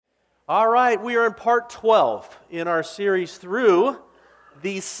All right, we are in part 12 in our series through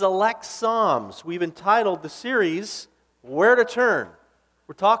the Select Psalms. We've entitled the series, Where to Turn.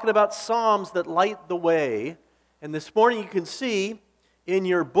 We're talking about Psalms that light the way. And this morning you can see in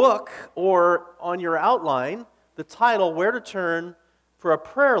your book or on your outline the title, Where to Turn for a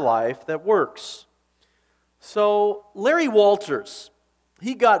Prayer Life That Works. So Larry Walters,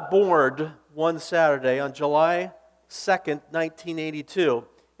 he got bored one Saturday on July 2nd, 1982.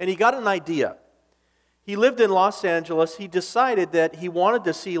 And he got an idea. He lived in Los Angeles. He decided that he wanted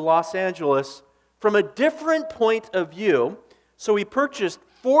to see Los Angeles from a different point of view. So he purchased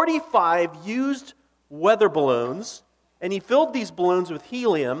 45 used weather balloons, and he filled these balloons with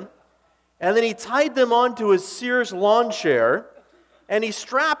helium, and then he tied them onto his Sears lawn chair, and he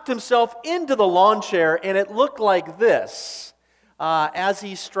strapped himself into the lawn chair, and it looked like this as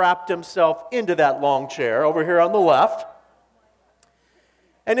he strapped himself into that long chair over here on the left.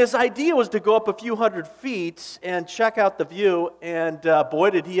 And his idea was to go up a few hundred feet and check out the view, and boy,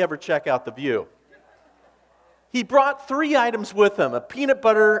 did he ever check out the view. He brought 3 items with him: a peanut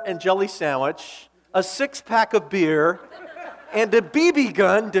butter and jelly sandwich, a 6-pack of beer, and a BB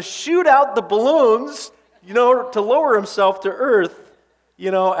gun to shoot out the balloons, to lower himself to earth,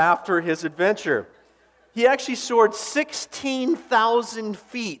 after his adventure. He actually soared 16,000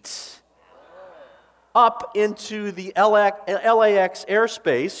 feet up into the LAX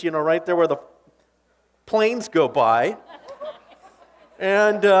airspace, right there where the planes go by.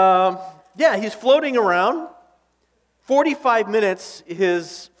 And he's floating around. 45 minutes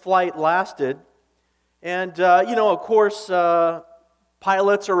his flight lasted. And, of course,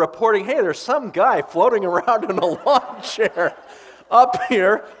 pilots are reporting, hey, there's some guy floating around in a lawn chair up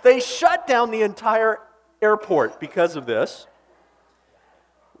here. They shut down the entire airport because of this.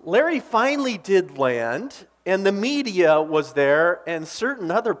 Larry finally did land, and the media was there, and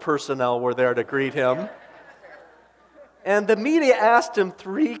certain other personnel were there to greet him. And the media asked him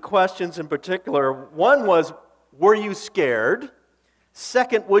 3 questions in particular. One was, were you scared?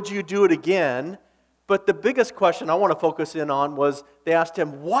 Second, would you do it again? But the biggest question I want to focus in on was, they asked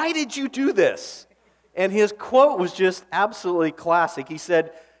him, why did you do this? And his quote was just absolutely classic. He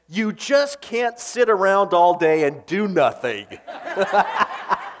said, you just can't sit around all day and do nothing.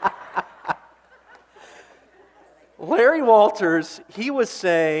 Larry Walters, he was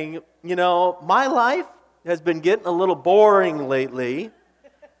saying, my life has been getting a little boring lately,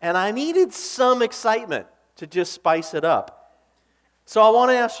 and I needed some excitement to just spice it up. So I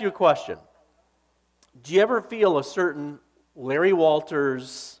want to ask you a question. Do you ever feel a certain Larry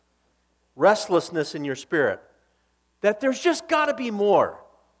Walters restlessness in your spirit, that there's just got to be more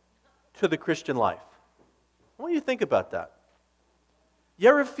to the Christian life? What do you think about that? You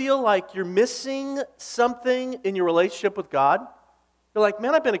ever feel like you're missing something in your relationship with God? You're like,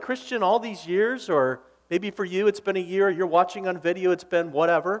 man, I've been a Christian all these years, or maybe for you it's been a year, you're watching on video, it's been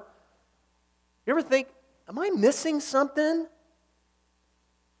whatever. You ever think, am I missing something?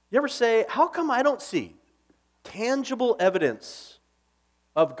 You ever say, how come I don't see tangible evidence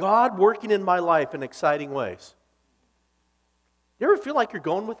of God working in my life in exciting ways? You ever feel like you're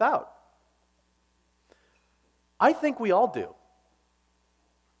going without? I think we all do.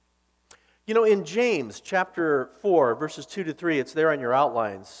 In James chapter 4, verses 2 to 3, it's there on your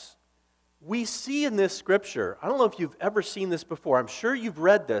outlines. We see in this scripture, I don't know if you've ever seen this before. I'm sure you've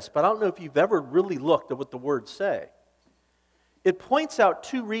read this, but I don't know if you've ever really looked at what the words say. It points out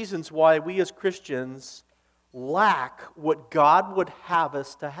 2 reasons why we as Christians lack what God would have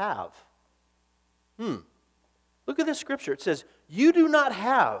us to have. Look at this scripture. It says, you do not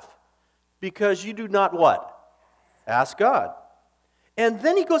have because you do not what? Ask God. And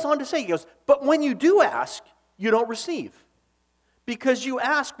then he goes on to say, but when you do ask, you don't receive. Because you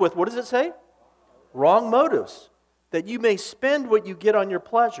ask with, what does it say? Wrong motives, that you may spend what you get on your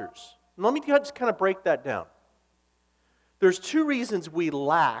pleasures. And let me just kind of break that down. There's 2 reasons we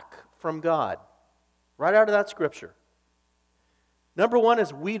lack from God, right out of that scripture. Number 1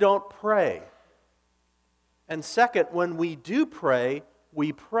 is we don't pray. And second, when we do pray,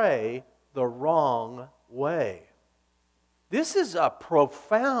 we pray the wrong way. This is a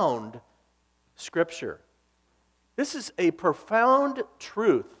profound scripture. This is a profound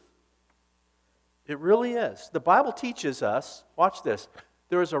truth. It really is. The Bible teaches us, watch this,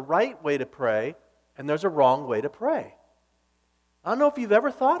 there is a right way to pray and there's a wrong way to pray. I don't know if you've ever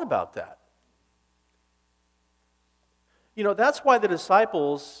thought about that. That's why the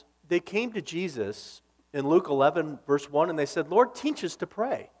disciples, they came to Jesus in Luke 11, verse 1, and they said, Lord, teach us to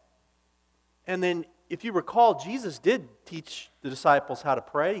pray. And then if you recall, Jesus did teach the disciples how to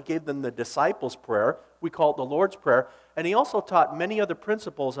pray. He gave them the disciples' prayer. We call it the Lord's Prayer. and he also taught many other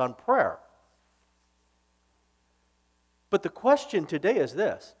principles on prayer. But the question today is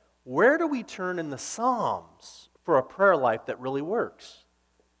this: where do we turn in the Psalms for a prayer life that really works?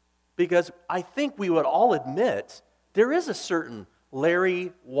 Because I think we would all admit there is a certain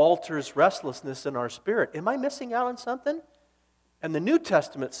Larry Walters restlessness in our spirit. Am I missing out on something? And the New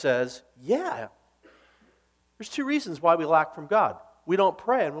Testament says, yeah. There's two reasons why we lack from God. We don't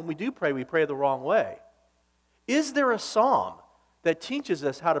pray, and when we do pray, we pray the wrong way. Is there a psalm that teaches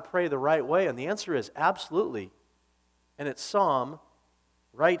us how to pray the right way? And the answer is absolutely. And it's Psalm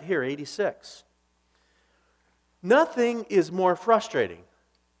right here, 86. Nothing is more frustrating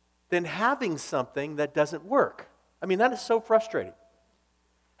than having something that doesn't work. I mean, that is so frustrating.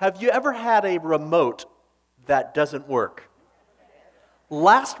 Have you ever had a remote that doesn't work?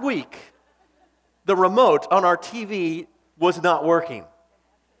 Last week, the remote on our TV was not working.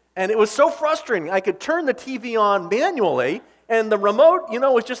 And it was so frustrating. I could turn the TV on manually, and the remote,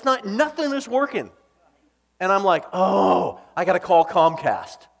 was just nothing was working. And I'm like, oh, I got to call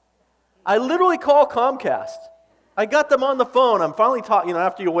Comcast. I literally call Comcast. I got them on the phone. I'm finally talking,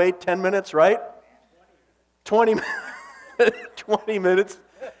 after you wait 10 minutes, right? 20 minutes.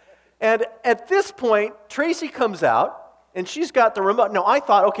 And at this point, Tracy comes out, and she's got the remote. Now, I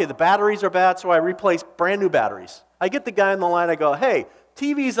thought, okay, the batteries are bad, so I replaced brand new batteries. I get the guy on the line, I go, hey,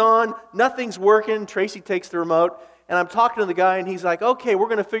 TV's on, nothing's working. Tracy takes the remote, and I'm talking to the guy, and he's like, okay, we're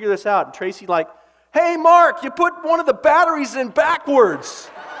going to figure this out. And Tracy's like, hey, Mark, you put one of the batteries in backwards.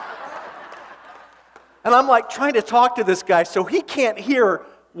 And I'm like trying to talk to this guy so he can't hear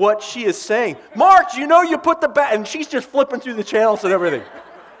what she is saying. Mark, you put the and she's just flipping through the channels and everything.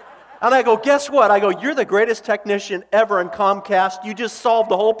 And I go, guess what? I go, you're the greatest technician ever in Comcast. You just solved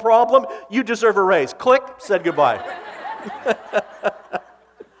the whole problem. You deserve a raise. Click, said goodbye.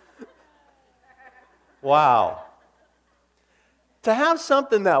 Wow. To have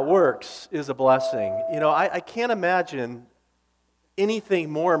something that works is a blessing. I can't imagine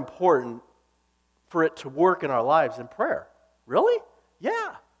anything more important for it to work in our lives than prayer. Really?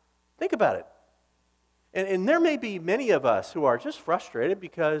 Yeah. Think about it. And there may be many of us who are just frustrated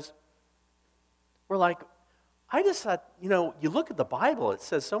because we're like, I just thought, you look at the Bible, it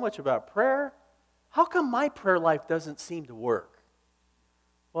says so much about prayer. How come my prayer life doesn't seem to work?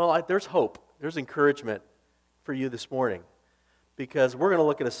 Well, there's hope. There's encouragement for you this morning, because we're going to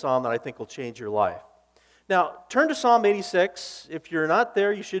look at a psalm that I think will change your life. Now, turn to Psalm 86. If you're not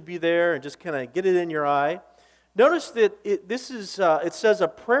there, you should be there, and just kind of get it in your eye. Notice that it says a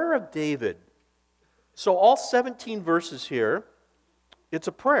prayer of David. So all 17 verses here, it's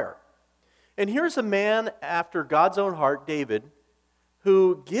a prayer. And here's a man after God's own heart, David,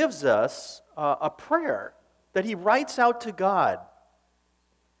 who gives us a prayer that he writes out to God.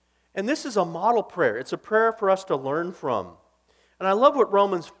 And this is a model prayer. It's a prayer for us to learn from. And I love what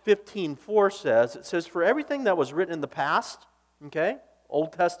Romans 15:4 says. It says, for everything that was written in the past,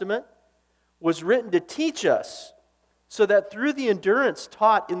 Old Testament, was written to teach us, so that through the endurance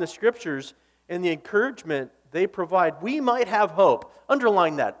taught in the Scriptures and the encouragement they provide, we might have hope.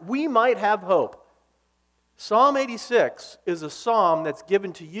 Underline that. We might have hope. Psalm 86 is a psalm that's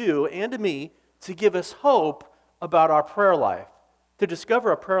given to you and to me to give us hope about our prayer life, to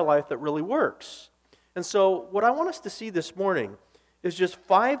discover a prayer life that really works. And so what I want us to see this morning is just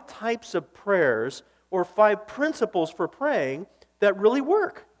 5 types of prayers or 5 principles for praying that really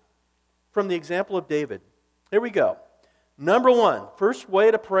work from the example of David. Here we go. Number 1, first way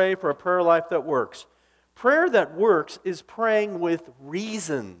to pray for a prayer life that works. Prayer that works is praying with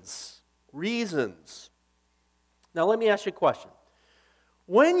reasons. Reasons. Now let me ask you a question.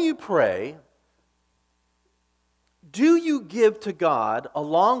 When you pray, do you give to God,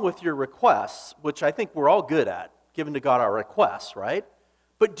 along with your requests, which I think we're all good at, giving to God our requests, right?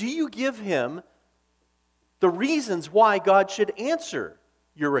 But do you give Him the reasons why God should answer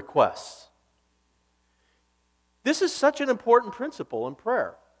your requests? This is such an important principle in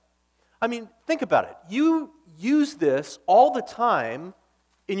prayer. I mean, think about it. You use this all the time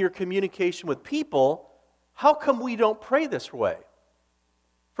in your communication with people. How come we don't pray this way?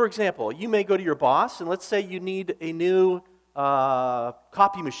 For example, you may go to your boss, and let's say you need a new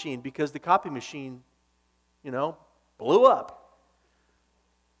copy machine because the copy machine, blew up.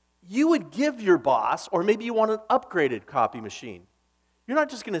 You would give your boss, or maybe you want an upgraded copy machine. You're not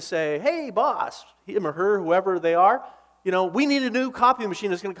just going to say, hey, boss, him or her, whoever they are, we need a new copy machine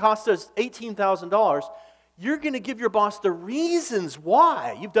that's going to cost us $18,000. You're going to give your boss the reasons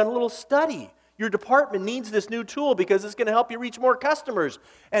why. You've done a little study. Your department needs this new tool because it's going to help you reach more customers.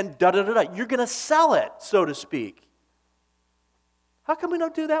 And da-da-da-da. You're going to sell it, so to speak. How come we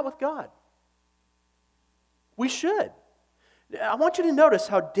don't do that with God? We should. I want you to notice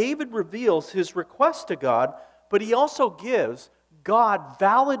how David reveals his request to God, but he also gives God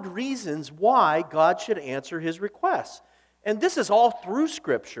valid reasons why God should answer his requests. And this is all through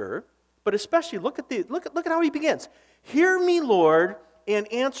Scripture, but especially look at how he begins. Hear me, Lord,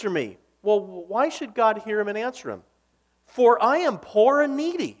 and answer me. Well, why should God hear him and answer him? For I am poor and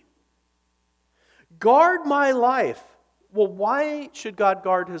needy. Guard my life. Well, why should God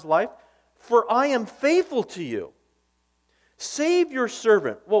guard his life? For I am faithful to you. Save your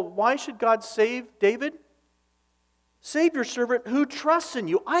servant. Well, why should God save David? Save your servant who trusts in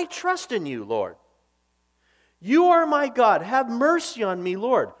you. I trust in you, Lord. You are my God. Have mercy on me,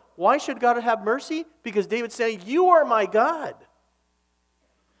 Lord. Why should God have mercy? Because David's saying, you are my God.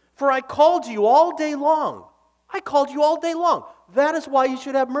 For I called you all day long. I called you all day long. That is why you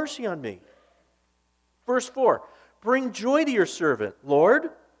should have mercy on me. Verse 4, bring joy to your servant, Lord.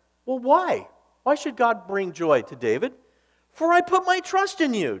 Well, why? Why should God bring joy to David? For I put my trust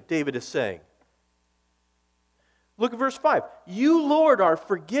in you, David is saying. Look at verse 5. You, Lord, are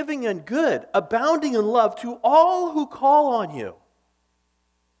forgiving and good, abounding in love to all who call on you.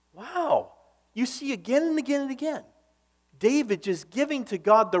 Wow. You see again and again and again, David just giving to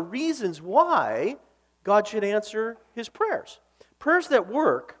God the reasons why God should answer his prayers. Prayers that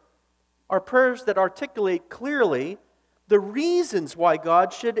work are prayers that articulate clearly the reasons why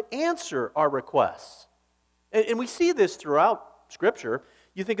God should answer our requests. And we see this throughout Scripture.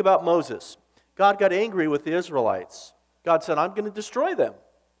 You think about Moses. God got angry with the Israelites. God said, I'm going to destroy them.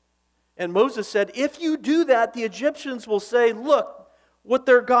 And Moses said, if you do that, the Egyptians will say, look, what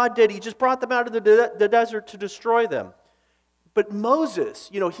their God did. He just brought them out of the desert to destroy them. But Moses,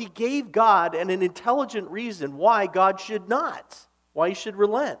 he gave God an intelligent reason why God should not, why he should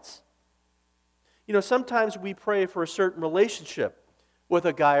relent. Sometimes we pray for a certain relationship with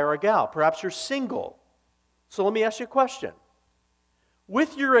a guy or a gal. Perhaps you're single. So let me ask you a question.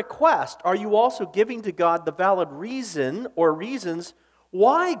 With your request, are you also giving to God the valid reason or reasons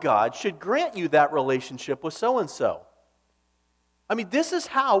why God should grant you that relationship with so-and-so? This is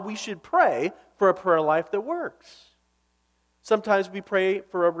how we should pray for a prayer life that works. Sometimes we pray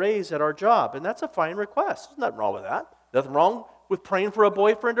for a raise at our job, and that's a fine request. There's nothing wrong with that. Nothing wrong with praying for a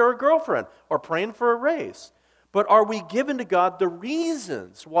boyfriend or a girlfriend or praying for a raise. But are we giving to God the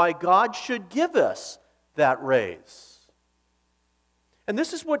reasons why God should give us that raise? And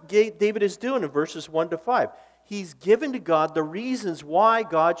this is what David is doing in verses 1 to 5. He's given to God the reasons why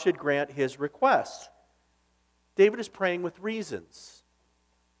God should grant his request. David is praying with reasons.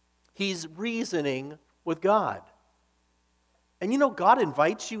 He's reasoning with God. And God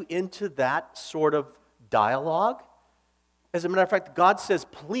invites you into that sort of dialogue. As a matter of fact, God says,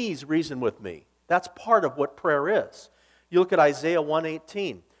 please reason with me. That's part of what prayer is. You look at Isaiah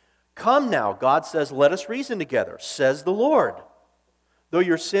 1:18. Come now, God says, let us reason together, says the Lord. Though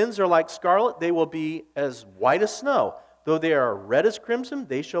your sins are like scarlet, they will be as white as snow. Though they are red as crimson,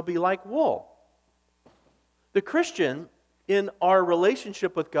 they shall be like wool. The Christian, in our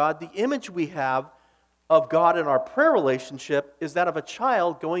relationship with God, the image we have of God in our prayer relationship is that of a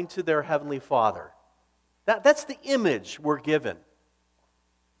child going to their Heavenly Father. That's the image we're given.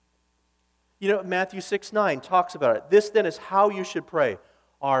 Matthew 6:9 talks about it. This then is how you should pray.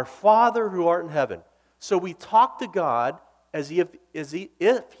 Our Father who art in heaven. So we talk to God as if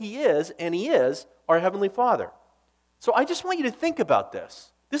He is, and He is, our Heavenly Father. So I just want you to think about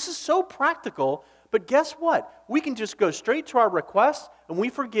this. This is so practical, but guess what? We can just go straight to our requests, and we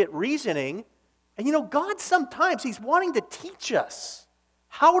forget reasoning. And God sometimes, He's wanting to teach us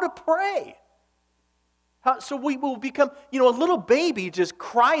how to pray. So we will become, a little baby just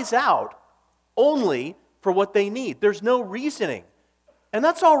cries out only for what they need. There's no reasoning. And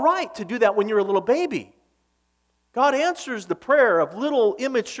that's all right to do that when you're a little baby. God answers the prayer of little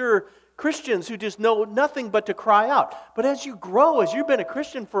immature Christians who just know nothing but to cry out. But as you grow, as you've been a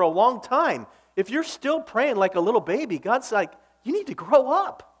Christian for a long time, if you're still praying like a little baby, God's like, you need to grow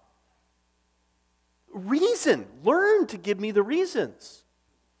up. Reason. Learn to give me the reasons.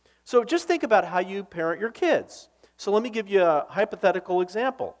 So just think about how you parent your kids. So let me give you a hypothetical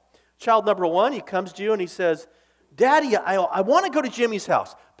example. Child number 1, he comes to you and he says, Daddy, I want to go to Jimmy's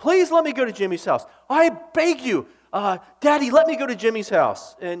house. Please let me go to Jimmy's house. I beg you. Daddy, let me go to Jimmy's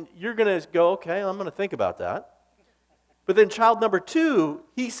house. And you're going to go, okay, I'm going to think about that. But then child number 2,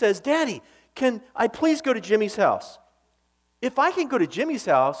 he says, Daddy, can I please go to Jimmy's house? If I can go to Jimmy's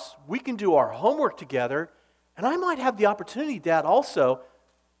house, we can do our homework together, and I might have the opportunity, Dad, also,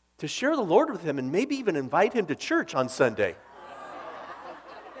 to share the Lord with him and maybe even invite him to church on Sunday.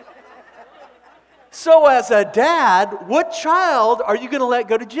 So as a dad, what child are you going to let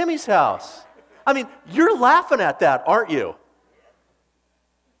go to Jimmy's house? You're laughing at that, aren't you?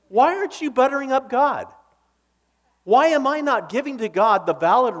 why aren't you buttering up God? Why am I not giving to God the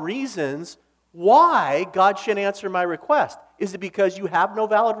valid reasons why God should answer my request? Is it because you have no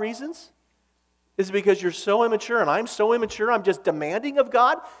valid reasons? Is it because you're so immature and I'm so immature I'm just demanding of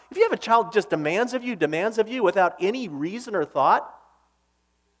God? If you have a child that just demands of you without any reason or thought,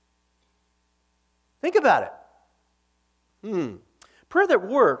 think about it. Prayer that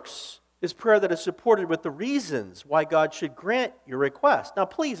works is prayer that is supported with the reasons why God should grant your request. Now,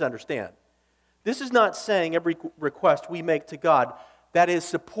 please understand, this is not saying every request we make to God that is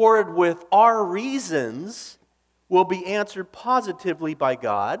supported with our reasons will be answered positively by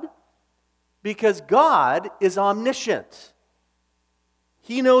God, because God is omniscient.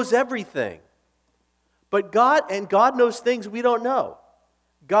 He knows everything. But God knows things we don't know.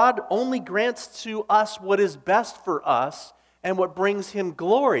 God only grants to us what is best for us and what brings Him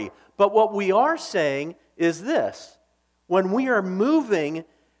glory. But what we are saying is this: when we are moving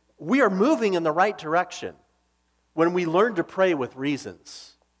in the right direction when we learn to pray with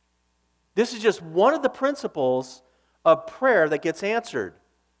reasons. This is just one of the principles of prayer that gets answered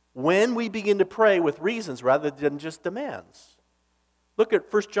when we begin to pray with reasons rather than just demands. Look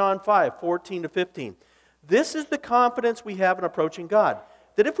at 1 John 5, 14 to 15. This is the confidence we have in approaching God,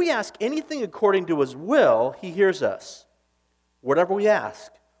 that if we ask anything according to His will, He hears us. Whatever we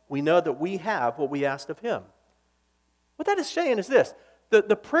ask, we know that we have what we asked of Him. What that is saying is this: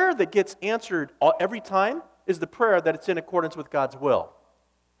 the prayer that gets answered every time is the prayer that it's in accordance with God's will.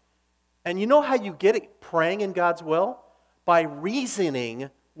 And you know how you get it praying in God's will? By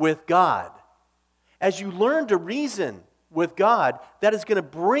reasoning with God. As you learn to reason with God, that is going to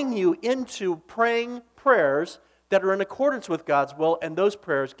bring you into praying prayers that are in accordance with God's will, and those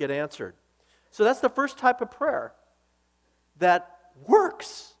prayers get answered. So that's the first type of prayer that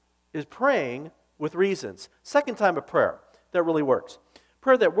works, is praying with reasons. Second type of prayer that really works.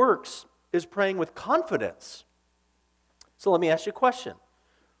 Prayer that works is praying with confidence. So let me ask you a question.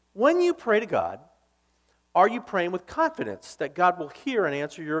 When you pray to God, are you praying with confidence that God will hear and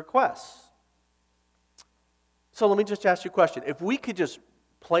answer your requests? So let me just ask you a question. If we could just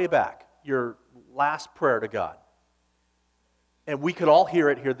play back your last prayer to God, and we could all hear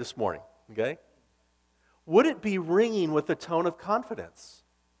it here this morning, okay? Would it be ringing with a tone of confidence?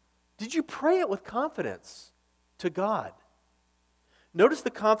 Did you pray it with confidence to God? Notice the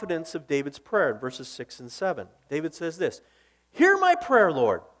confidence of David's prayer in verses 6 and 7. David says this: "Hear my prayer,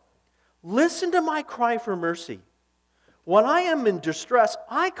 Lord. Listen to my cry for mercy. When I am in distress,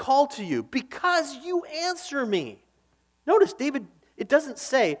 I call to you because you answer me." Notice, David, it doesn't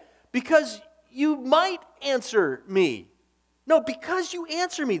say, because you might answer me. No, because you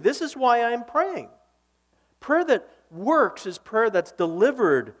answer me. This is why I'm praying. Prayer that works is prayer that's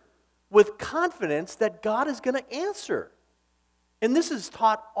delivered with confidence that God is going to answer. And this is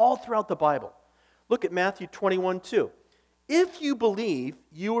taught all throughout the Bible. Look at Matthew 21:2. If you believe,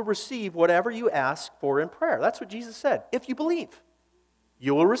 you will receive whatever you ask for in prayer. That's what Jesus said. If you believe,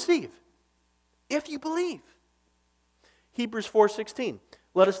 you will receive. If you believe. Hebrews 4:16.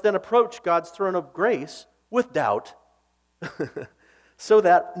 Let us then approach God's throne of grace with doubt, so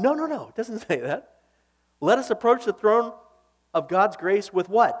that, no, it doesn't say that. Let us approach the throne of God's grace with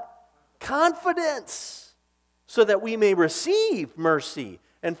what? Confidence, so that we may receive mercy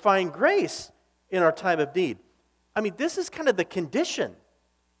and find grace in our time of need. I mean, this is kind of the condition.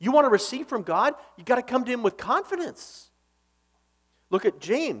 You want to receive from God, you got to come to Him with confidence. Look at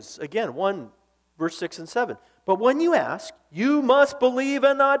James, again, 1, verse 6 and 7. But when you ask, you must believe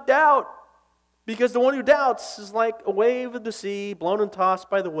and not doubt, because the one who doubts is like a wave of the sea, blown and tossed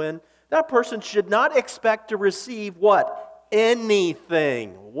by the wind. That person should not expect to receive what?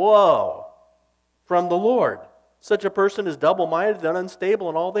 Anything. Whoa. From the Lord. Such a person is double-minded and unstable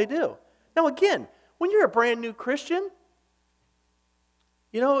in all they do. Now again, when you're a brand new Christian,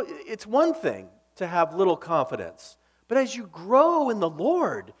 it's one thing to have little confidence. But as you grow in the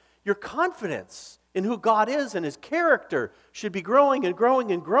Lord, your confidence in who God is and His character should be growing and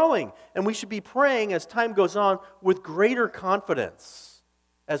growing and growing. And we should be praying as time goes on with greater confidence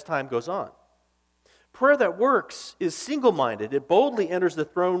as time goes on. Prayer that works is single-minded. It boldly enters the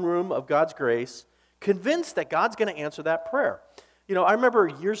throne room of God's grace, convinced that God's going to answer that prayer. I remember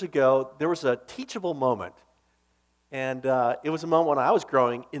years ago, there was a teachable moment. And it was a moment when I was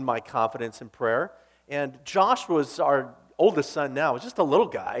growing in my confidence in prayer. And Josh was our oldest son now. He was just a little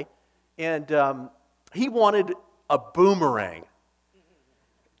guy. And he wanted a boomerang.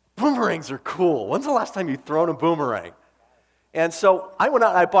 Boomerangs are cool. When's the last time you've thrown a boomerang? And so I went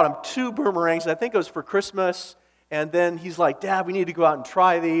out and I bought him 2 boomerangs. I think it was for Christmas. And then he's like, "Dad, we need to go out and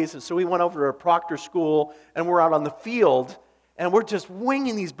try these." And so we went over to a Proctor school, and we're out on the field. And we're just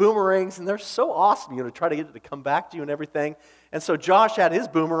winging these boomerangs, and they're so awesome, to try to get it to come back to you and everything. And so Josh had his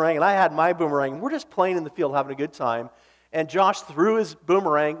boomerang, and I had my boomerang. And we're just playing in the field, having a good time. And Josh threw his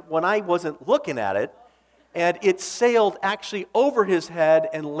boomerang when I wasn't looking at it, and it sailed actually over his head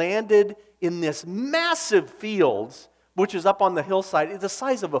and landed in this massive field, which is up on the hillside. It's the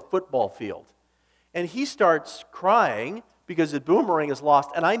size of a football field. And he starts crying because the boomerang is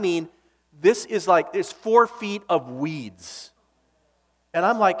lost. And I mean, this is like, it's 4 feet of weeds. And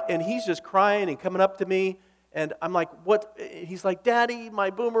I'm like, and he's just crying and coming up to me. And I'm like, what? He's like, Daddy, my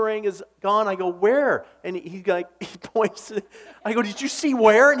boomerang is gone. I go, where? And he points. I go, did you see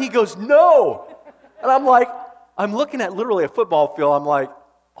where? And he goes, no. And I'm like, I'm looking at literally a football field. I'm like,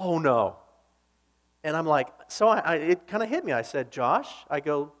 oh no. And I'm like, so it kind of hit me. I said, Josh, I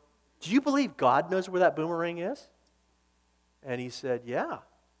go, do you believe God knows where that boomerang is? And he said, yeah.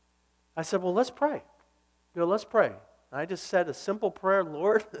 I said, well, let's pray. Let's pray. I just said a simple prayer,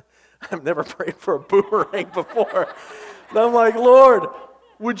 Lord. I've never prayed for a boomerang before. And I'm like, Lord,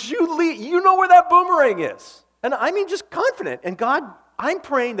 would you lead? You know where that boomerang is. And I mean just confident. And God, I'm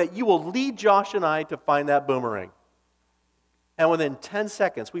praying that you will lead Josh and I to find that boomerang. And within 10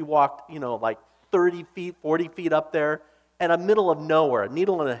 seconds, we walked, like 30 feet, 40 feet up there, and a middle of nowhere, a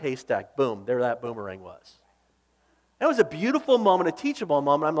needle in a haystack, boom, there that boomerang was. It was a beautiful moment, a teachable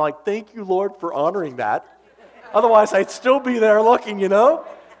moment. I'm like, thank you, Lord, for honoring that. Otherwise, I'd still be there looking,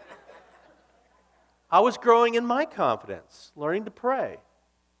 I was growing in my confidence, learning to pray.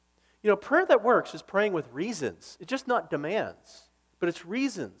 Prayer that works is praying with reasons. It's just not demands, but it's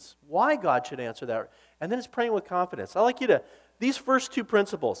reasons why God should answer that. And then it's praying with confidence. I'd like you to, these first 2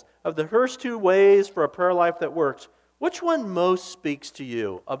 principles, of the first 2 ways for a prayer life that works, which one most speaks to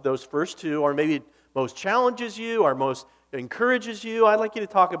you of those first 2, or maybe most challenges you, or most encourages you? I'd like you to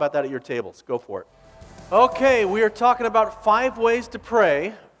talk about that at your tables. Go for it. Okay, we are talking about 5 ways to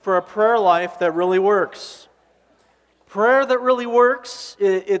pray for a prayer life that really works. Prayer that really works,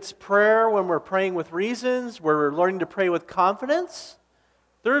 it's prayer when we're praying with reasons, where we're learning to pray with confidence.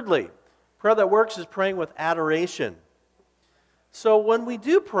 Thirdly, prayer that works is praying with adoration. So when we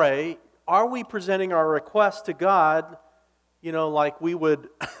do pray, are we presenting our request to God, like we would,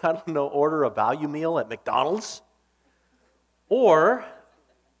 order a value meal at McDonald's? Or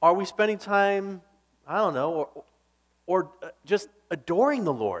are we spending time, or just adoring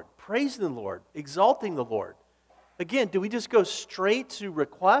the Lord, praising the Lord, exalting the Lord? Again, do we just go straight to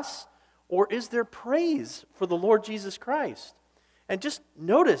requests, or is there praise for the Lord Jesus Christ? And just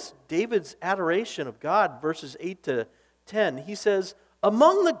notice David's adoration of God, verses 8 to 10. He says,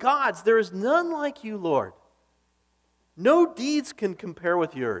 among the gods there is none like you, Lord. No deeds can compare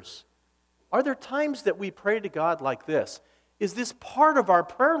with yours. Are there times that we pray to God like this? Is this part of our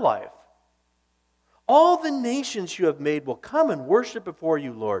prayer life? All the nations you have made will come and worship before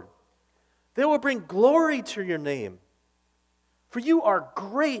you, Lord. They will bring glory to your name. For you are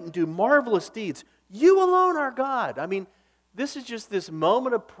great and do marvelous deeds. You alone are God. I mean, this is just this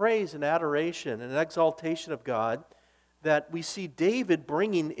moment of praise and adoration and exaltation of God that we see David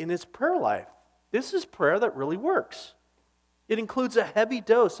bringing in his prayer life. This is prayer that really works. It includes a heavy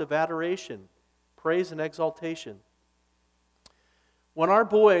dose of adoration, praise, and exaltation. When our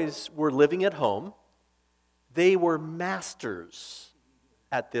boys were living at home, they were masters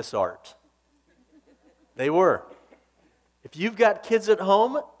at this art. They were. If you've got kids at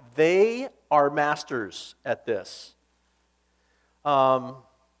home, they are masters at this.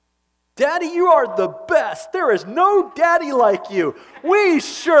 Daddy, you are the best. There is no daddy like you. We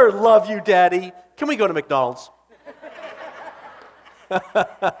sure love you, Daddy. Can we go to McDonald's?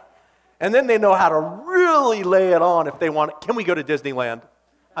 And then they know how to really lay it on if they want it. Can we go to Disneyland?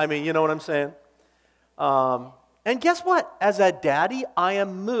 I mean, you know what I'm saying? And guess what? As a daddy, I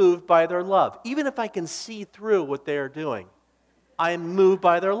am moved by their love. Even if I can see through what they are doing, I am moved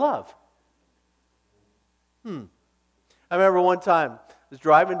by their love. I remember one time, I was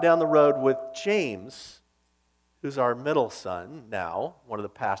driving down the road with James, who's our middle son now, one of the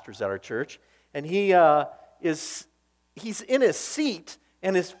pastors at our church, and he's in his seat,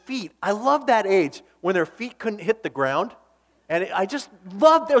 and his feet, I love that age when their feet couldn't hit the ground. And I just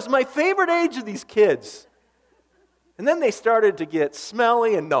loved, that was my favorite age of these kids. And then they started to get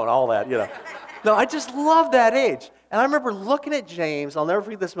smelly and all that, No, I just love that age. And I remember looking at James, I'll never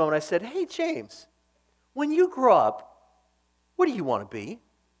forget this moment, I said, hey, James, when you grow up, what do you want to be?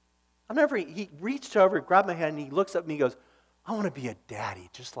 He reached over, grabbed my hand, and he looks up at me and he goes, I want to be a daddy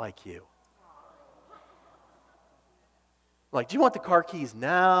just like you. Like, do you want the car keys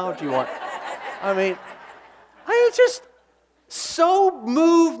now? Do you want, I just so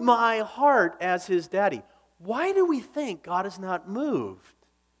moved my heart as his daddy. Why do we think God is not moved?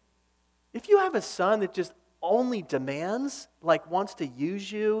 If you have a son that just only demands, like wants to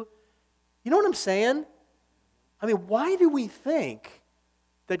use you, you know what I'm saying? I mean, why do we think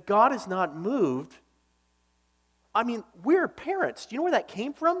that God is not moved? I mean, we're parents. Do you know where that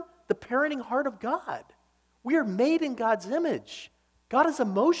came from? The parenting heart of God. We are made in God's image. God is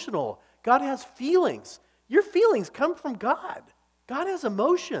emotional. God has feelings. Your feelings come from God. God has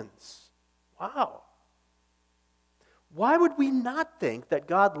emotions. Wow. Why would we not think that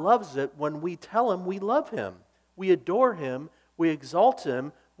God loves it when we tell Him we love Him? We adore Him, we exalt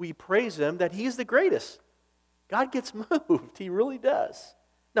Him, we praise Him, that He is the greatest. God gets moved. He really does.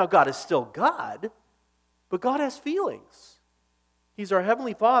 Now, God is still God, but God has feelings. He's our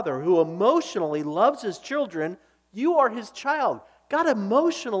Heavenly Father who emotionally loves His children. You are His child. God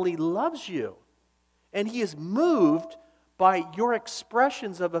emotionally loves you, and He is moved by your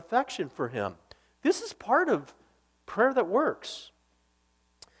expressions of affection for Him. This is part of prayer that works.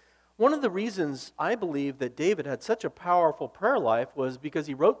 One of the reasons I believe that David had such a powerful prayer life was because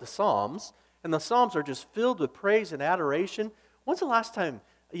he wrote the Psalms, and the Psalms are just filled with praise and adoration. When's the last time,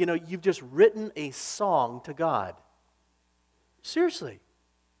 you've just written a song to God? Seriously.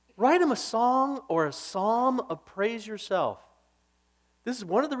 Write Him a song or a psalm of praise yourself. This is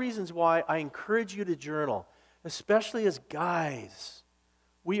one of the reasons why I encourage you to journal, especially as guys.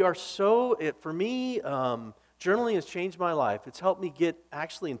 We are for me, journaling has changed my life. It's helped me get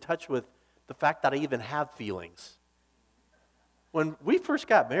actually in touch with the fact that I even have feelings. When we first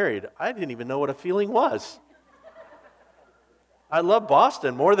got married, I didn't even know what a feeling was. I love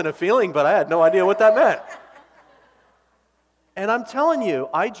Boston more than a feeling, but I had no idea what that meant. And I'm telling you,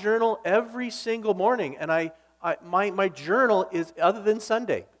 I journal every single morning, and my journal is, other than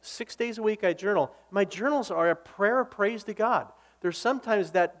Sunday, 6 days a week I journal. My journals are a prayer of praise to God. There's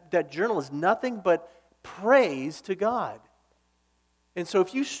sometimes that journal is nothing but praise to God. And so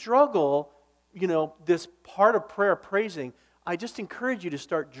if you struggle, this part of prayer praising, I just encourage you to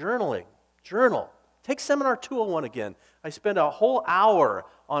start journaling. Journal. Take Seminar 201 again. I spend a whole hour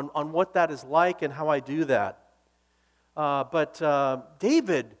on what that is like and how I do that. But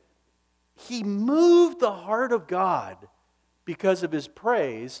David, he moved the heart of God because of his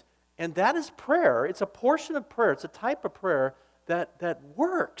praise, and that is prayer. It's a portion of prayer. It's a type of prayer that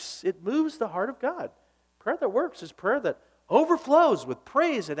works. It moves the heart of God. Prayer that works is prayer that overflows with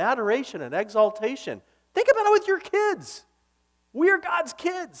praise and adoration and exaltation. Think about it with your kids. We are God's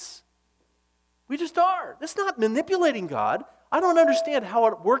kids. We just are. That's not manipulating God. I don't understand how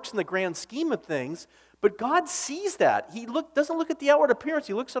it works in the grand scheme of things, but God sees that. He doesn't look at the outward appearance.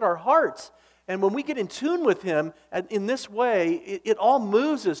 He looks at our hearts. And when we get in tune with Him in this way, it all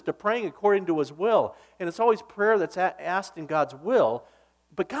moves us to praying according to His will. And it's always prayer that's asked in God's will.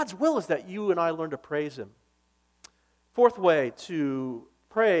 But God's will is that you and I learn to praise Him. Fourth way to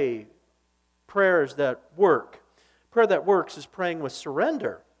pray prayers that work. Prayer that works is praying with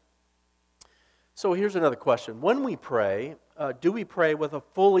surrender. So here's another question. When we pray, do we pray with a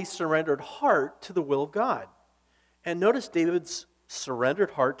fully surrendered heart to the will of God? And notice David's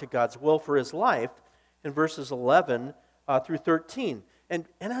surrendered heart to God's will for his life in verses 11 through 13. And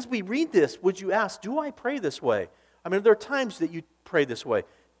as we read this, would you ask, do I pray this way? I mean, there are times that you pray this way.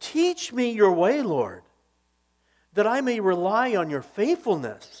 Teach me your way, Lord, that I may rely on your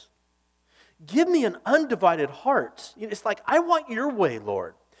faithfulness. Give me an undivided heart. It's like, I want your way,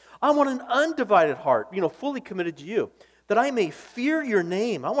 Lord. I want an undivided heart, fully committed to you, that I may fear your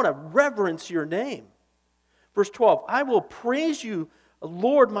name. I want to reverence your name. Verse 12, I will praise you,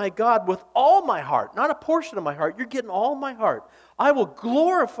 Lord my God, with all my heart. Not a portion of my heart. You're getting all my heart. I will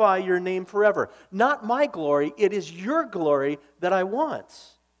glorify your name forever. Not my glory. It is your glory that I want.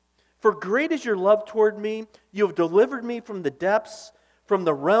 For great is your love toward me. You have delivered me from the depths, from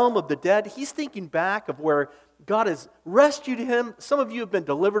the realm of the dead. He's thinking back of where God has rescued him. Some of you have been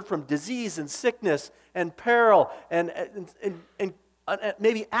delivered from disease and sickness and peril and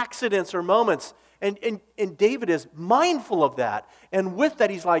maybe accidents or moments. And David is mindful of that. And with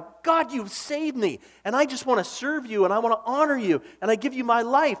that, he's like, God, you've saved me. And I just want to serve you, and I want to honor you. And I give you my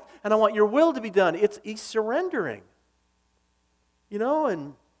life, and I want your will to be done. He's surrendering.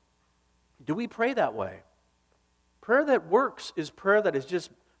 And do we pray that way? Prayer that works is prayer that is just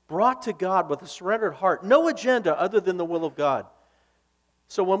brought to God with a surrendered heart. No agenda other than the will of God.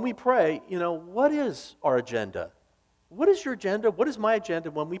 So when we pray, what is our agenda? What is your agenda? What is my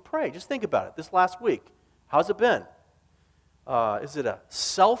agenda when we pray? Just think about it. This last week, how's it been? Is it a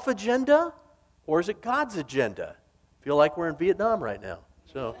self-agenda or is it God's agenda? I feel like we're in Vietnam right now.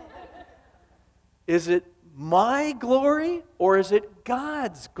 So, is it my glory or is it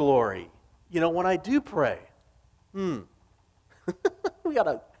God's glory? When I do pray, We got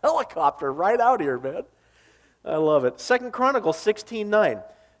a helicopter right out here, man. I love it. 2 Chronicles 16:9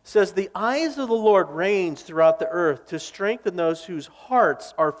 says, "The eyes of the Lord range throughout the earth to strengthen those whose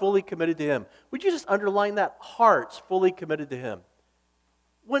hearts are fully committed to Him." Would you just underline that? Hearts fully committed to Him.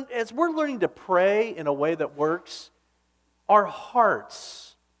 As we're learning to pray in a way that works, our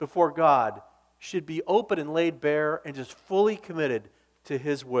hearts before God should be open and laid bare and just fully committed to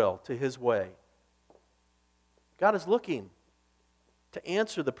His will, to His way. God is looking to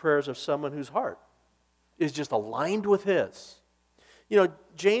answer the prayers of someone whose heart is just aligned with His. You know,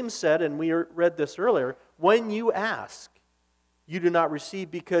 James said, and we read this earlier, when you ask, you do not receive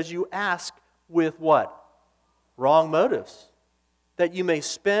because you ask with what? Wrong motives. That you may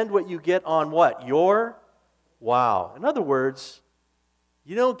spend what you get on what? Wow. In other words,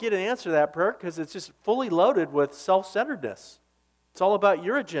 you don't get an answer to that prayer because it's just fully loaded with self-centeredness. It's all about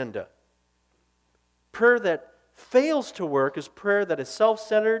your agenda. Prayer that fails to work is prayer that is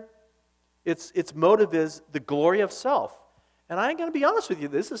self-centered. Its motive is the glory of self. And I'm going to be honest with you,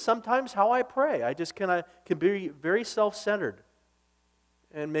 this is sometimes how I pray. I just can be very self-centered.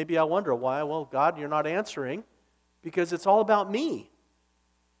 And maybe I wonder why. Well, God, you're not answering because it's all about me.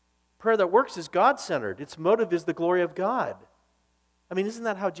 Prayer that works is God-centered. Its motive is the glory of God. I mean, isn't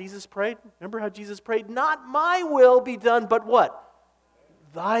that how Jesus prayed? Remember how Jesus prayed? Not my will be done, but what?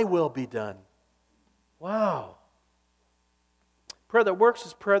 Thy will be done. Wow. Prayer that works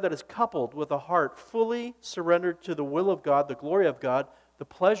is prayer that is coupled with a heart fully surrendered to the will of God, the glory of God, the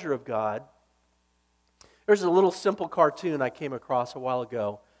pleasure of God. There's a little simple cartoon I came across a while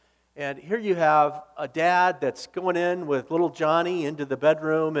ago. And here you have a dad that's going in with little Johnny into the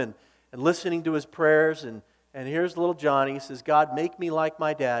bedroom and listening to his prayers. And here's little Johnny. He says, "God, make me like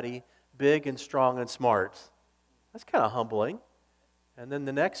my daddy, big and strong and smart." That's kind of humbling. And then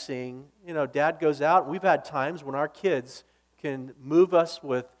the next scene, Dad goes out. We've had times when our kids can move us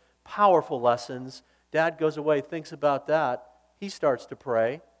with powerful lessons. Dad goes away, thinks about that. He starts to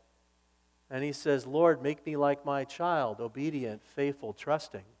pray. And he says, "Lord, make me like my child, obedient, faithful,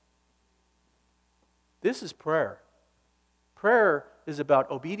 trusting." This is prayer. Prayer is about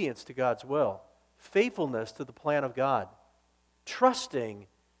obedience to God's will, faithfulness to the plan of God, trusting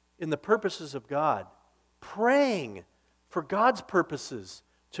in the purposes of God, praying for God's purposes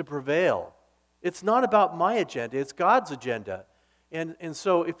to prevail. It's not about my agenda, it's God's agenda. And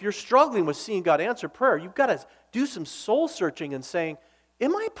so if you're struggling with seeing God answer prayer, you've got to do some soul searching and saying,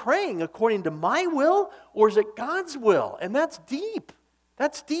 am I praying according to my will or is it God's will? And that's deep.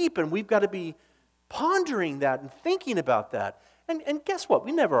 That's deep, and we've got to be pondering that and thinking about that. And guess what?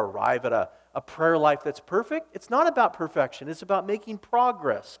 We never arrive at a prayer life that's perfect. It's not about perfection. It's about making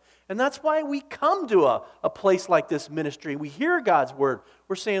progress. And that's why we come to a place like this ministry. We hear God's word.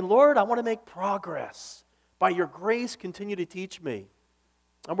 We're saying, Lord, I want to make progress. By your grace, continue to teach me.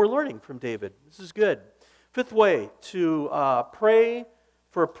 And we're learning from David. This is good. Fifth way to pray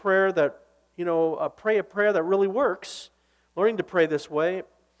for a prayer that, pray a prayer that really works. Learning to pray this way.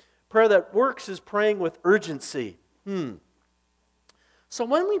 Prayer that works is praying with urgency. So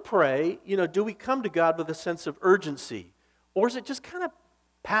when we pray, do we come to God with a sense of urgency? Or is it just kind of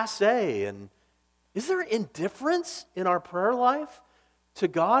passé? And is there indifference in our prayer life to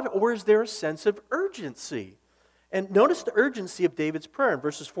God? Or is there a sense of urgency? And notice the urgency of David's prayer. In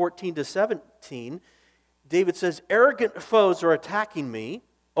verses 14 to 17, David says, "Arrogant foes are attacking me,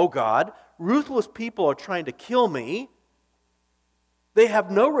 O God. Ruthless people are trying to kill me. They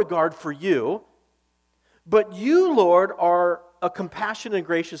have no regard for you. But you, Lord, are a compassionate and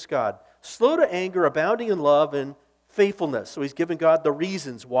gracious God, slow to anger, abounding in love and faithfulness." So he's given God the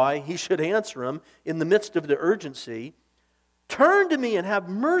reasons why he should answer him in the midst of the urgency. "Turn to me and have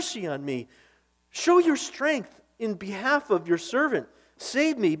mercy on me. Show your strength in behalf of your servant.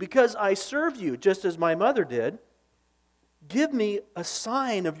 Save me because I serve you, just as my mother did. Give me a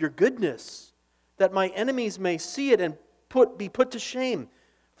sign of your goodness, that my enemies may see it and be put to shame.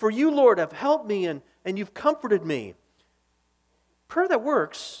 For you, Lord, have helped me and you've comforted me." Prayer that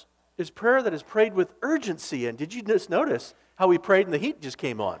works is prayer that is prayed with urgency. And did you just notice how we prayed and the heat just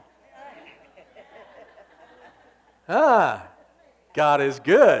came on? God is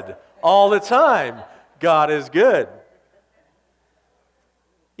good all the time. God is good.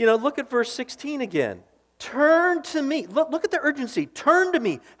 Look at verse 16 again. "Turn to me." Look at the urgency. "Turn to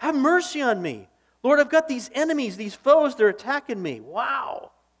me. Have mercy on me. Lord, I've got these enemies, these foes, they're attacking me."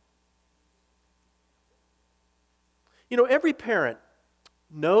 Wow. Every parent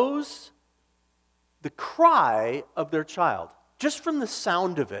knows the cry of their child. Just from the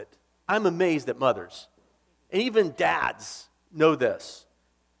sound of it, I'm amazed at mothers. And even dads know this.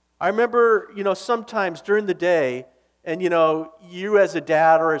 I remember, sometimes during the day, and, you as a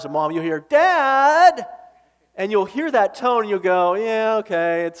dad or as a mom, you'll hear, "Dad!" And you'll hear that tone, and you'll go, "Yeah,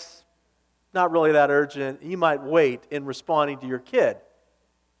 okay, it's not really that urgent." You might wait in responding to your kid.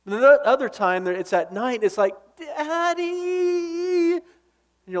 And the other time, it's at night, it's like, "Daddy!" And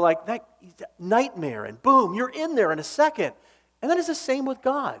you're like, that nightmare, and boom, you're in there in a second. And that is the same with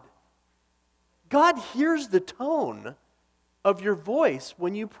God. God hears the tone of your voice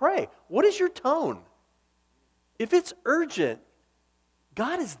when you pray. What is your tone? If it's urgent,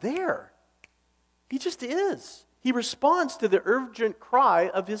 God is there. He just is. He responds to the urgent cry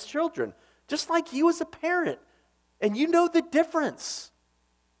of His children, just like you as a parent. And you know the difference.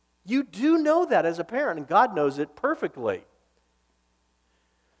 You do know that as a parent, and God knows it perfectly.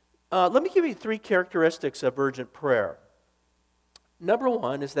 Let me give you 3 characteristics of urgent prayer. Number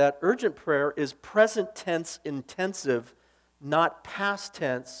 1 is that urgent prayer is present tense intensive, not past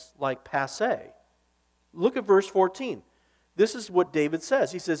tense like passé. Look at verse 14. This is what David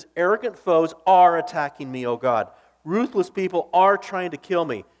says. He says, "Arrogant foes are attacking me, O God. Ruthless people are trying to kill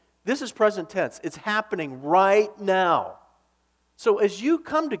me." This is present tense. It's happening right now. So as you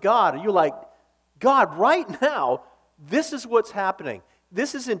come to God, you're like, "God, right now, this is what's happening.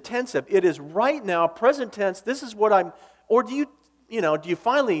 This is intensive. It is right now, present tense. This is what I'm..." Or do you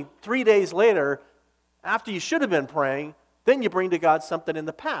finally, 3 days later, after you should have been praying, then you bring to God something in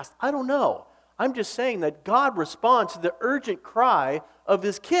the past? I don't know. I'm just saying that God responds to the urgent cry of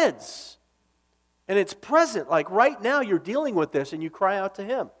His kids. And it's present, like right now you're dealing with this and you cry out to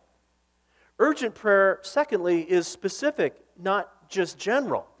Him. Urgent prayer, secondly, is specific, not just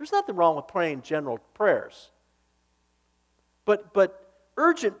general. There's nothing wrong with praying general prayers. But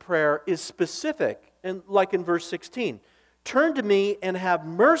urgent prayer is specific, and like in verse 16, "Turn to me and have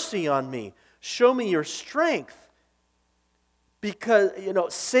mercy on me. Show me your strength. Because,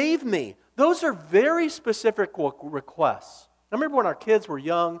 save me." Those are very specific requests. I remember when our kids were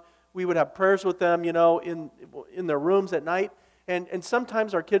young, we would have prayers with them, in their rooms at night. And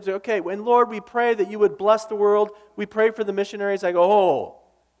sometimes our kids say, "Okay, and Lord, we pray that you would bless the world. We pray for the missionaries." I go, "Oh,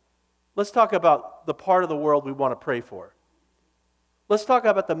 let's talk about the part of the world we want to pray for. Let's talk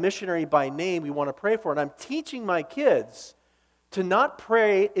about the missionary by name we want to pray for." And I'm teaching my kids to not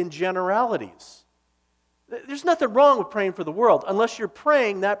pray in generalities. There's nothing wrong with praying for the world unless you're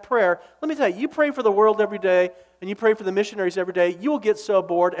praying that prayer. Let me tell you, you pray for the world every day and you pray for the missionaries every day, you will get so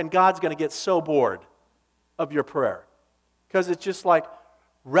bored, and God's going to get so bored of your prayer. Because it's just like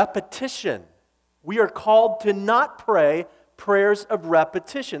repetition. We are called to not pray prayers of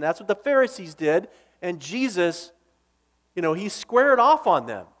repetition. That's what the Pharisees did, and Jesus, He squared off on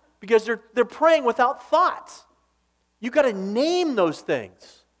them because they're praying without thought. You've got to name those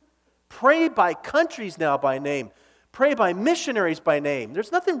things. Pray by countries now by name. Pray by missionaries by name.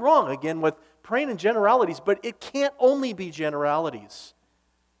 There's nothing wrong, again, with praying in generalities, but it can't only be generalities.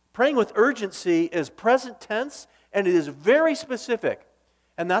 Praying with urgency is present tense, and it is very specific.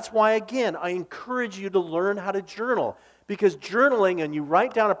 And that's why, again, I encourage you to learn how to journal. Because journaling, and you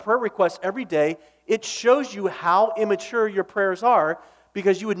write down a prayer request every day, it shows you how immature your prayers are,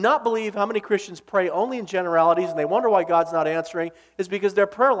 because you would not believe how many Christians pray only in generalities and they wonder why God's not answering, is because their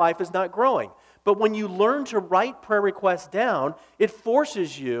prayer life is not growing. But when you learn to write prayer requests down, it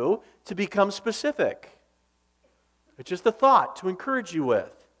forces you to become specific. It's just a thought to encourage you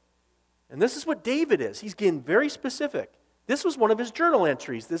with. And this is what David is. He's getting very specific. This was one of his journal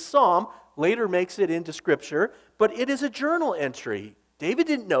entries. This psalm later makes it into Scripture, but it is a journal entry. David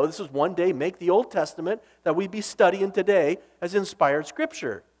didn't know this was one day make the Old Testament that we'd be studying today as inspired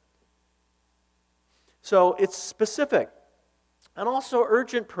Scripture. So it's specific. And also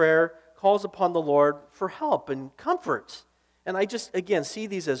urgent prayer calls upon the Lord for help and comfort. And I just, again, see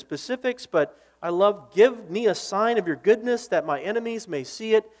these as specifics, but I love, "Give me a sign of your goodness that my enemies may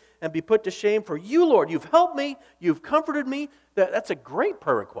see it and be put to shame. For you, Lord, you've helped me, you've comforted me." That's a great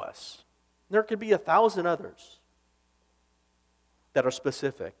prayer request. There could be 1,000 others that are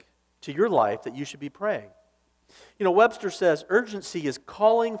specific to your life that you should be praying. Webster says urgency is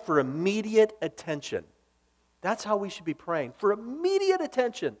calling for immediate attention. That's how we should be praying, for immediate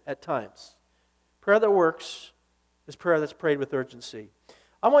attention at times. Prayer that works is prayer that's prayed with urgency.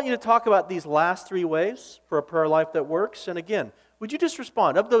 I want you to talk about these last 3 ways for a prayer life that works. And again, would you just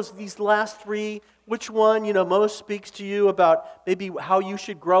respond? Of these last 3, which one, most speaks to you about maybe how you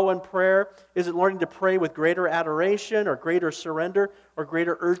should grow in prayer? Is it learning to pray with greater adoration or greater surrender or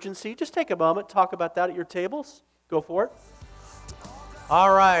greater urgency? Just take a moment, talk about that at your tables. Go for it.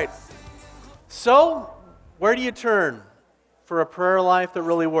 All right. So, where do you turn for a prayer life that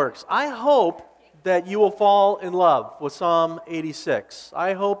really works? I hope that you will fall in love with Psalm 86.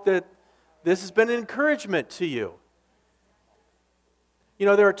 I hope that this has been an encouragement to you. You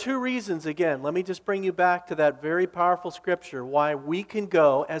know, there are two reasons, again, let me just bring you back to that very powerful scripture, why we can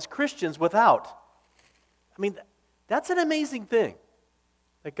go as Christians without. I mean, that's an amazing thing.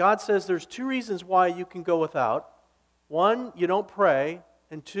 That God says there's two reasons why you can go without. One, you don't pray,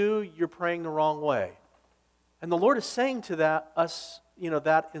 and two, you're praying the wrong way. And the Lord is saying to us,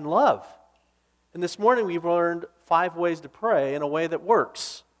 that in love. And this morning we've learned 5 ways to pray in a way that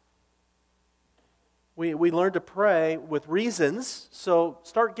works. We learned to pray with reasons, so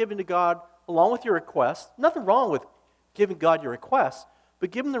start giving to God along with your requests. Nothing wrong with giving God your requests,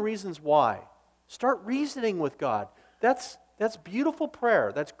 but give Him the reasons why. Start reasoning with God. That's beautiful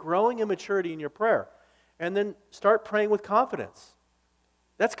prayer. That's growing in maturity in your prayer. And then start praying with confidence.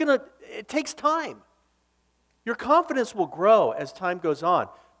 It takes time. Your confidence will grow as time goes on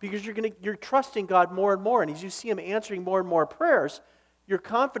because you're trusting God more and more. And as you see Him answering more and more prayers,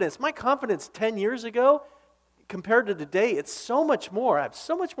 my confidence 10 years ago compared to today, it's so much more. I have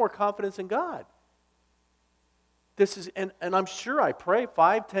so much more confidence in God. And I'm sure I pray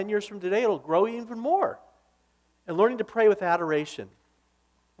 5, 10 years from today, it'll grow even more. And learning to pray with adoration.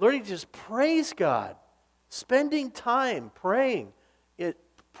 Learning to just praise God. Spending time praying.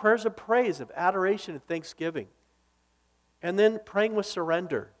 Prayers of praise, of adoration and thanksgiving. And then praying with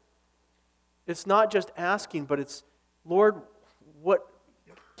surrender. It's not just asking, but it's, Lord,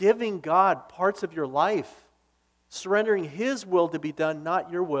 giving God parts of your life. Surrendering His will to be done,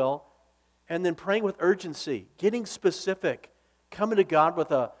 not your will. And then praying with urgency. Getting specific. Coming to God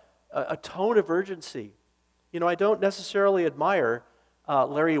with a tone of urgency. I don't necessarily admire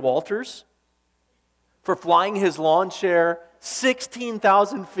Larry Walters for flying his lawn chair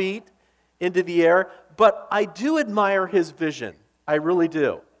 16,000 feet into the air, but I do admire his vision. I really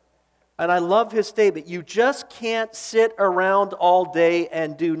do. And I love his statement, you just can't sit around all day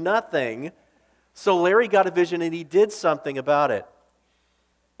and do nothing. So Larry got a vision and he did something about it.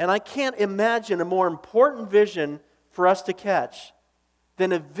 And I can't imagine a more important vision for us to catch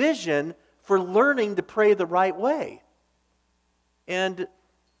than a vision for learning to pray the right way. And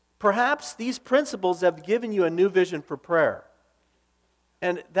perhaps these principles have given you a new vision for prayer.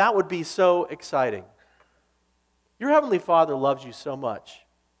 And that would be so exciting. Your Heavenly Father loves you so much.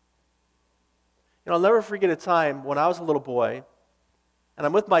 I'll never forget a time when I was a little boy, and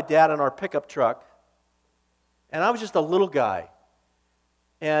I'm with my dad in our pickup truck, and I was just a little guy.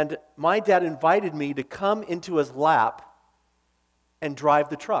 And my dad invited me to come into his lap and drive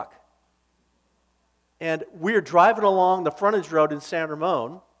the truck. And we were driving along the frontage road in San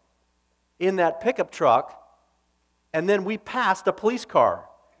Ramon in that pickup truck, and then we passed a police car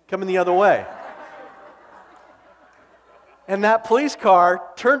coming the other way. And that police car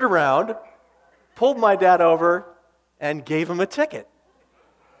turned around, pulled my dad over, and gave him a ticket.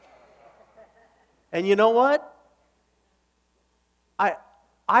 And you know what?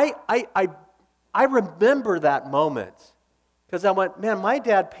 I remember that moment because I went, man, my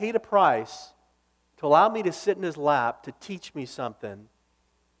dad paid a price to allow me to sit in his lap to teach me something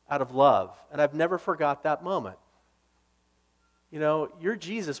out of love. And I've never forgot that moment. Your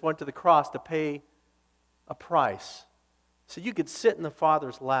Jesus went to the cross to pay a price so you could sit in the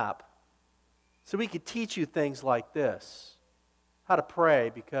Father's lap, so we could teach you things like this, how to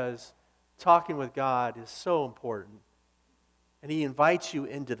pray, because talking with God is so important. And He invites you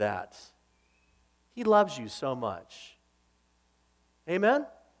into that. He loves you so much. Amen?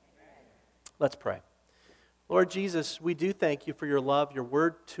 Let's pray. Lord Jesus, we do thank you for your love. Your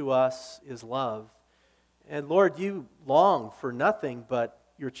word to us is love. And Lord, you long for nothing but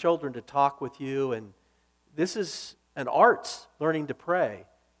your children to talk with you. And this is an art, learning to pray.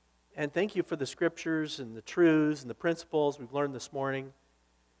 And thank you for the scriptures and the truths and the principles we've learned this morning.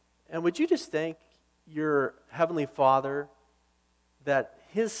 And would you just thank your Heavenly Father that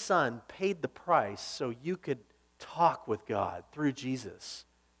His Son paid the price so you could talk with God through Jesus.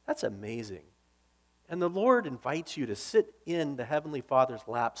 That's amazing. And the Lord invites you to sit in the Heavenly Father's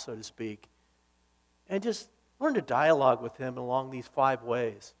lap, so to speak, and just learn to dialogue with Him along these 5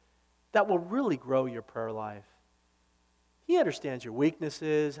 ways that will really grow your prayer life. He understands your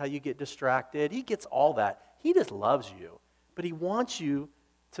weaknesses, how you get distracted. He gets all that. He just loves you. But He wants you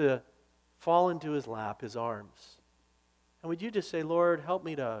to fall into His lap, His arms. And would you just say, Lord, help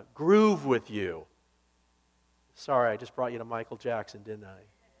me to groove with you. Sorry, I just brought you to Michael Jackson, didn't I?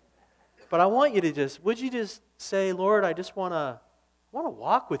 But I want you to would you just say, Lord, I just want to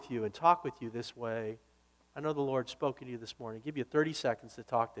walk with you and talk with you this way. I know the Lord spoke to you this morning. Give you 30 seconds to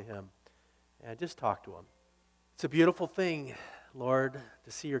talk to Him. And just talk to Him. It's a beautiful thing Lord,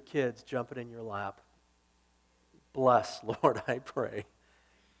 to see your kids jumping in your lap. Bless, Lord, I pray,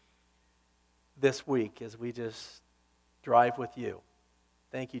 this week as we just drive with you.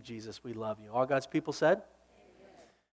 Thank you, Jesus. We love you. All God's people said?